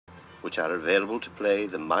which are available to play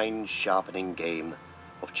the mind-sharpening game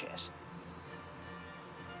of chess.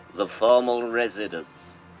 The formal residence.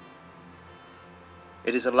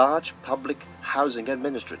 It is a large public housing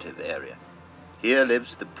administrative area. Here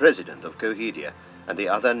lives the president of Cohedia and the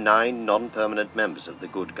other 9 non-permanent members of the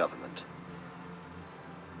good government.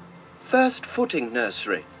 First footing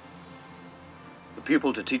nursery. The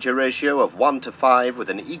pupil-to-teacher ratio of 1:5 with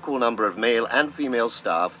an equal number of male and female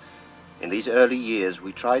staff. In these early years,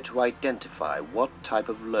 we try to identify what type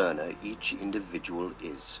of learner each individual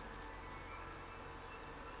is.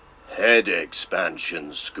 Head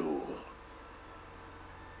expansion school.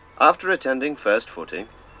 After attending first footing,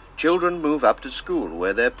 children move up to school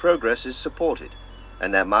where their progress is supported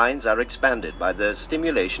and their minds are expanded by the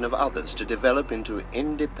stimulation of others to develop into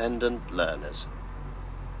independent learners.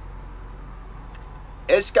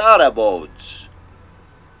 Escarabodes.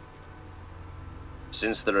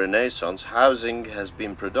 Since the Renaissance, housing has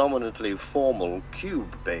been predominantly formal,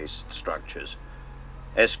 cube-based structures.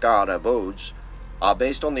 Escarabodes are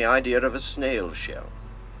based on the idea of a snail shell.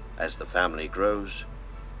 As the family grows,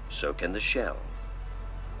 so can the shell.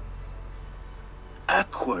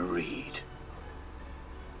 Aquareed.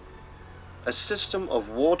 A system of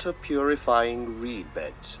water-purifying reed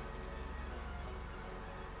beds.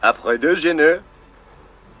 Après déjeuner.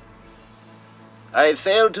 I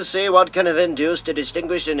fail to see what can have induced a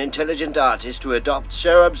distinguished and intelligent artist to adopt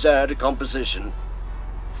so absurd a composition.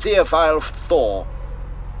 Theophile Thor,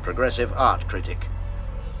 progressive art critic.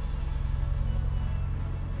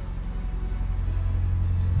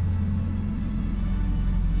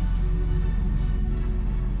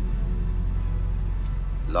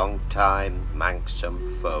 Long time,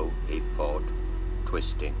 manxome foe he fought,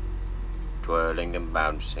 twisting, twirling and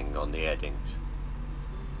bouncing on the eddings.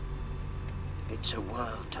 It's a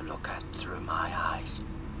world to look at through my eyes,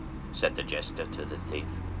 said the jester to the thief.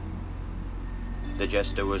 The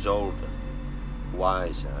jester was older,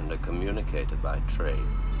 wiser, and a communicator by trade.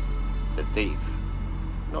 The thief,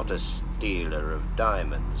 not a stealer of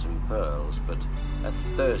diamonds and pearls, but a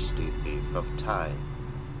thirsty thief of time.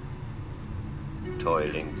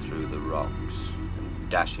 Toiling through the rocks and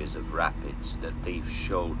dashes of rapids, the thief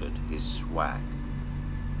shouldered his swag.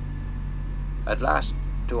 At last,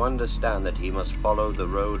 to understand that he must follow the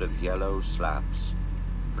road of yellow slabs,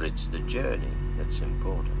 for it's the journey that's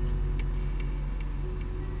important.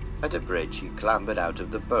 At a bridge he clambered out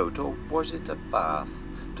of the boat, or was it a bath,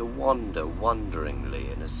 to wander wonderingly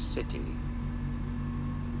in a city.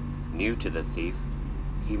 New to the thief,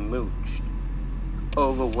 he mooched,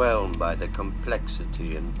 overwhelmed by the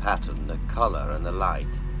complexity and pattern, the color and the light.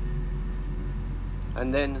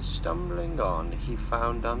 And then, stumbling on, he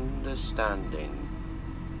found understanding,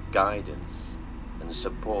 guidance, and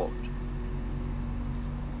support.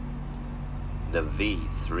 The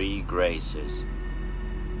V3 Graces.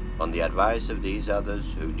 On the advice of these others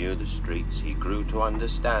who knew the streets, he grew to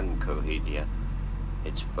understand Cohedia,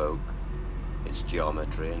 its folk, its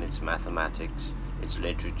geometry and its mathematics, its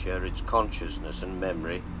literature, its consciousness and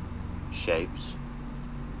memory, shapes,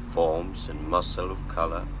 forms and muscle of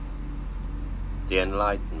color, the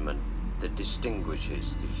enlightenment that distinguishes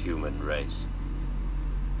the human race.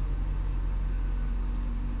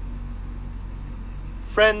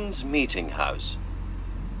 Friends Meeting House.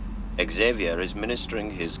 Xavier is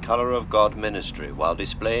ministering his Color of God ministry while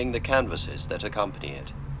displaying the canvases that accompany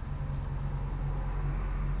it.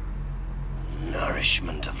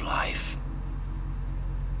 Nourishment of life.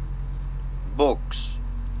 Books.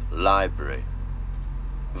 Library.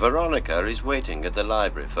 Veronica is waiting at the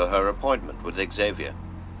library for her appointment with Xavier.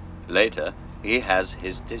 Later, he has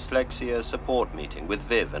his dyslexia support meeting with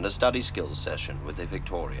Viv and a study skills session with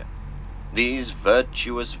Victoria. These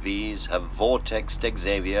virtuous V's have vortexed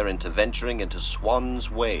Xavier into venturing into Swan's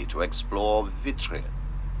Way to explore Vitria.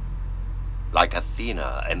 Like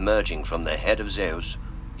Athena emerging from the head of Zeus,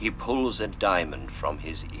 he pulls a diamond from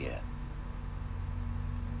his ear.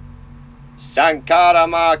 Sankara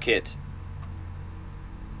Market.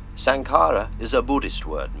 Sankara is a Buddhist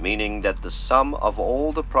word meaning that the sum of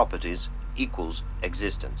all the properties equals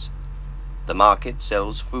existence. The market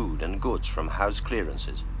sells food and goods from house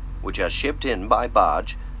clearances, which are shipped in by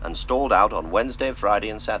barge and stalled out on Wednesday, Friday,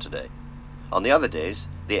 and Saturday. On the other days,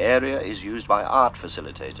 the area is used by art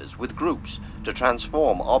facilitators with groups to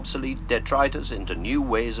transform obsolete detritus into new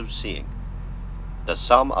ways of seeing. The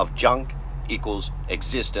sum of junk equals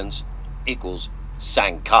existence equals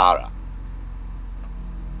Sankara.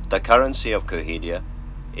 The currency of Cohedia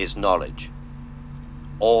is knowledge.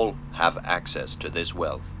 All have access to this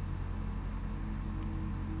wealth.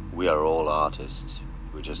 We are all artists.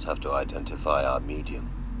 We just have to identify our medium.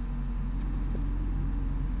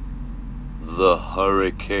 The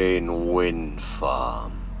Hurricane Wind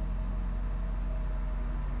Farm.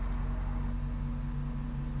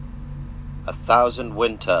 A 1,000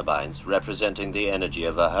 wind turbines representing the energy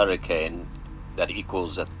of a hurricane that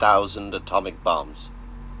equals 1,000 atomic bombs.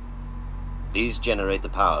 These generate the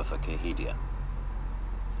power for Cohedia.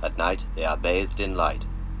 At night, they are bathed in light,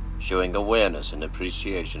 showing awareness and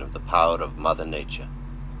appreciation of the power of Mother Nature.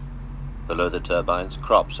 Below the turbines,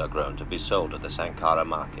 crops are grown to be sold at the Sankara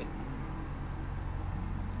market.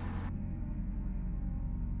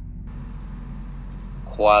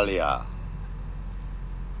 Qualia.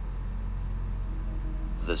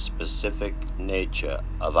 The specific nature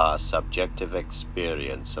of our subjective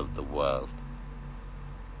experience of the world.